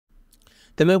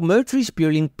the McMurtry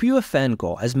Speirling pure fan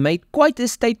car has made quite a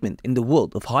statement in the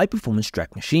world of high-performance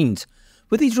track machines.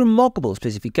 With its remarkable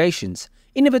specifications,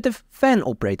 innovative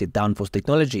fan-operated downforce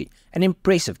technology, and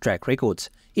impressive track records,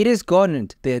 it has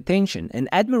garnered the attention and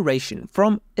admiration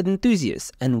from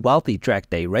enthusiasts and wealthy track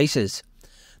day racers.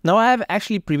 Now, I have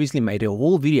actually previously made a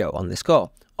whole video on this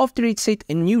car after it set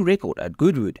a new record at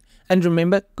Goodwood. And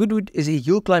remember, Goodwood is a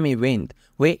hill climb event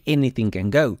where anything can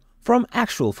go, from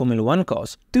actual Formula 1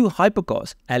 cars to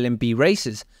hypercars, LMP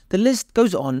races. The list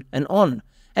goes on.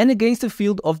 And against a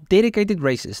field of dedicated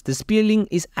racers, the Speirling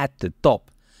is at the top.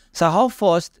 So how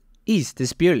fast is the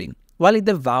Speirling? Well, it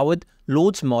devoured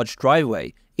Lord's March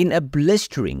driveway in a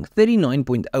blistering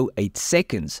 39.08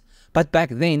 seconds. But back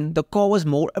then, the car was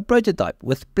more a prototype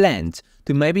with plans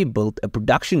to maybe build a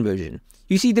production version.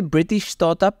 You see, the British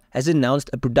startup has announced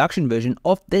a production version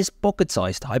of this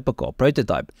pocket-sized hypercar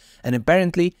prototype, and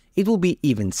apparently it will be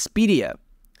even speedier.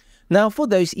 Now, for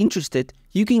those interested,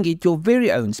 you can get your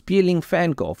very own Speirling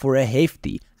fan car for a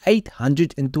hefty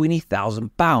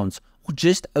 £820,000 or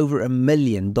just over $1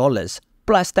 million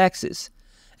plus taxes.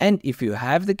 And if you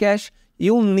have the cash,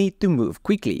 you'll need to move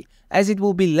quickly, as it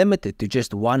will be limited to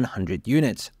just 100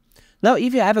 units. Now,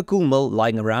 if you have a cool mill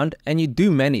lying around and you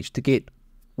do manage to get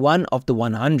one of the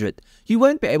 100, you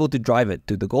won't be able to drive it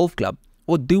to the golf club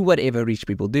or do whatever rich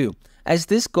people do, as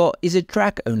this car is a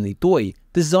track-only toy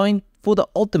designed for the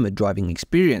ultimate driving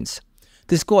experience.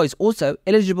 This car is also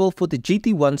eligible for the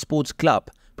GT1 Sports Club,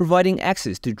 providing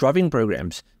access to driving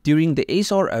programs during the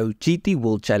SRO GT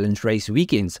World Challenge race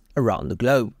weekends around the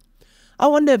globe. I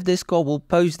wonder if this car will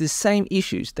pose the same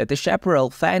issues that the Chaparral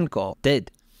fan car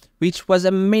did, which was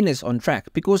a menace on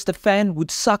track because the fan would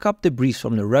suck up the breeze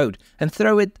from the road and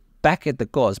throw it back at the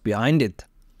cars behind it.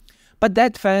 But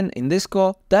that fan in this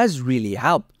car does really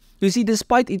help. You see,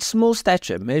 despite its small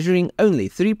stature measuring only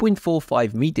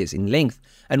 3.45 meters in length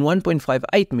and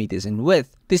 1.58 meters in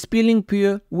width, the Speirling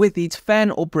Pure, with its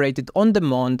fan-operated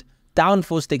on-demand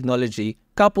downforce technology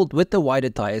coupled with the wider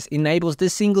tires, enables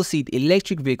the single-seat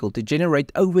electric vehicle to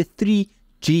generate over 3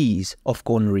 Gs of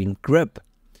cornering grip.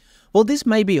 While this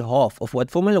may be half of what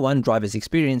Formula 1 drivers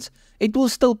experience, it will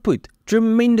still put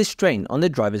tremendous strain on the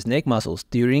driver's neck muscles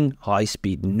during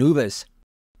high-speed maneuvers.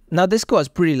 Now, this car is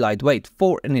pretty lightweight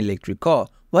for an electric car,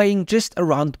 weighing just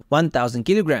around 1000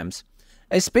 kilograms,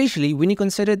 especially when you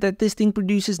consider that this thing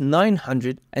produces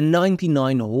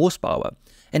 999 horsepower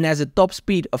and has a top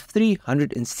speed of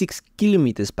 306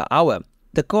 kilometers per hour.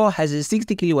 The car has a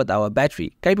 60 kWh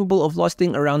battery capable of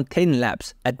lasting around 10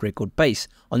 laps at record pace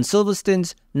on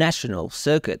Silverstone's national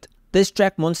circuit. This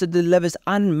track monster delivers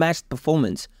unmatched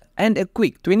performance, and a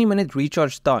quick 20-minute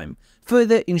recharge time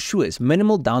further ensures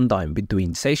minimal downtime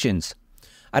between sessions.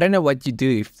 I don't know what you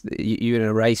do if you're in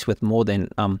a race with more than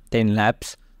 10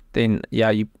 laps, then yeah,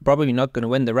 you're probably not going to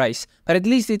win the race, but at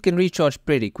least it can recharge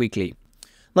pretty quickly.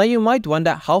 Now, you might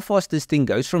wonder how fast this thing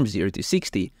goes from 0 to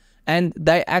 60. And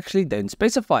they actually don't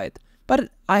specify it, but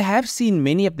I have seen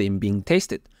many of them being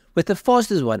tested, with the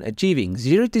fastest one achieving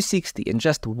 0 to 60 in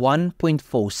just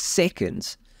 1.4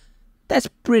 seconds. That's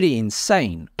pretty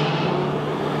insane.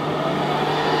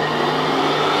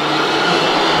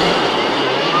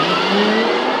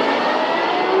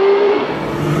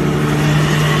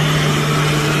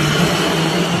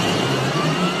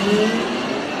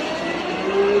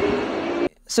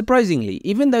 Surprisingly,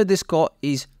 even though this car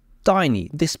is tiny,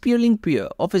 the Speirling Pure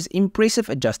offers impressive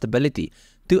adjustability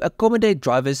to accommodate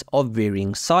drivers of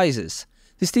varying sizes.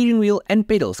 The steering wheel and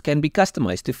pedals can be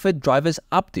customized to fit drivers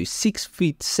up to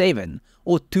 6'7"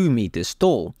 or 2 meters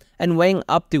tall and weighing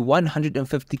up to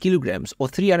 150 kilograms or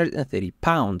 330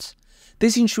 pounds.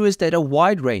 This ensures that a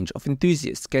wide range of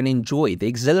enthusiasts can enjoy the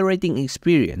exhilarating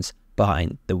experience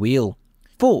behind the wheel.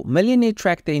 For millionaire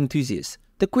track day enthusiasts,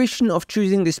 the question of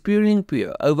choosing the Speirling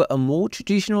Pure over a more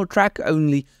traditional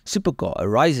track-only supercar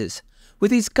arises.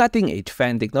 With its cutting-edge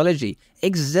fan technology,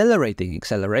 exhilarating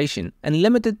acceleration, and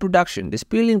limited production, the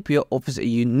Speirling Pure offers a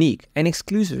unique and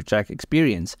exclusive track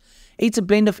experience. Its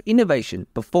blend of innovation,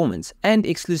 performance, and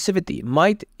exclusivity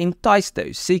might entice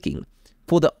those seeking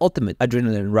for the ultimate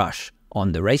adrenaline rush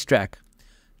on the racetrack.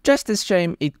 Just a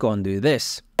shame it can't do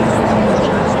this.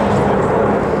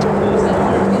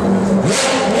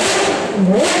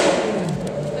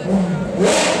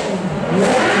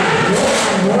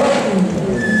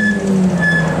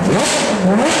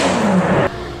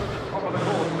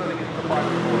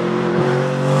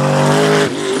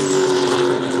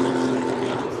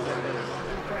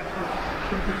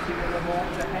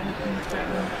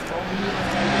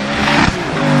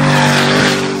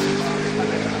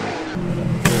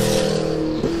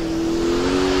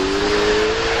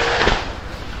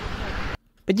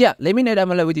 But yeah, let me know down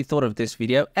below what you thought of this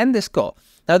video and this car.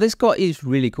 Now this car is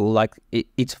really cool, like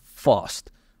it's fast.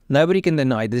 Nobody can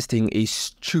deny this thing is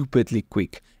stupidly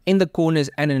quick in the corners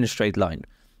and in a straight line.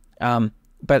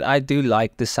 But I do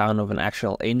like the sound of an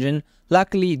actual engine.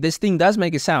 Luckily, this thing does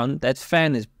make a sound. That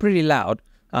fan is pretty loud.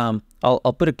 I'll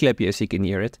put a clip here so you can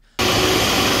hear it.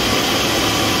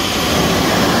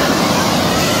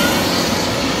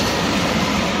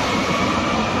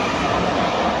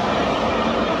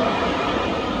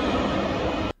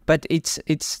 But it's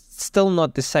still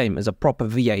not the same as a proper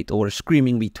V8 or a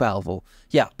screaming V12 or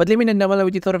yeah. But let me know down below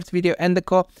what you thought of the video and the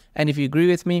car, and if you agree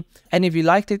with me, and if you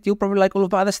liked it, you'll probably like all of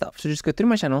the other stuff. So just go through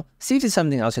my channel, see if there's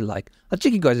something else you like. I'll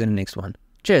check you guys in the next one.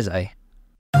 Cheers, eh?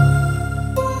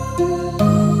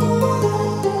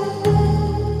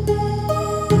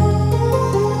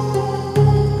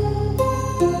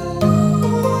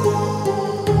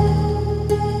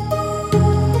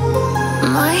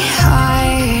 My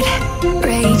heart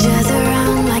rages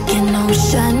around like an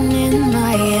ocean.